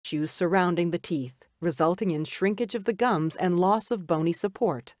tissues surrounding the teeth, resulting in shrinkage of the gums and loss of bony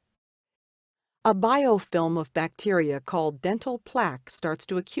support. A biofilm of bacteria called dental plaque starts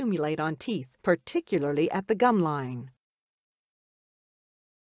to accumulate on teeth, particularly at the gum line.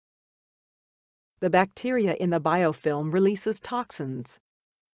 The bacteria in the biofilm releases toxins.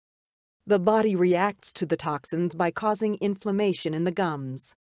 The body reacts to the toxins by causing inflammation in the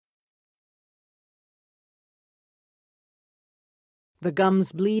gums. The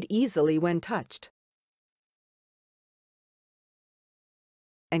gums bleed easily when touched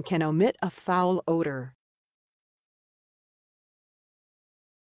and can emit a foul odor.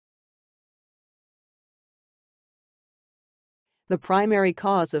 The primary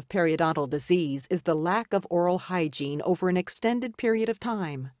cause of periodontal disease is the lack of oral hygiene over an extended period of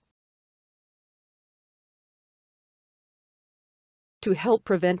time. To help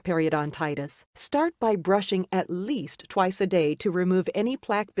prevent periodontitis, start by brushing at least twice a day to remove any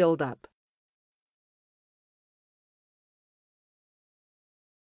plaque buildup.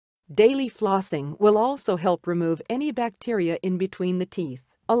 Daily flossing will also help remove any bacteria in between the teeth.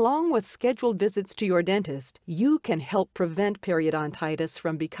 Along with scheduled visits to your dentist, you can help prevent periodontitis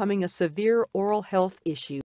from becoming a severe oral health issue.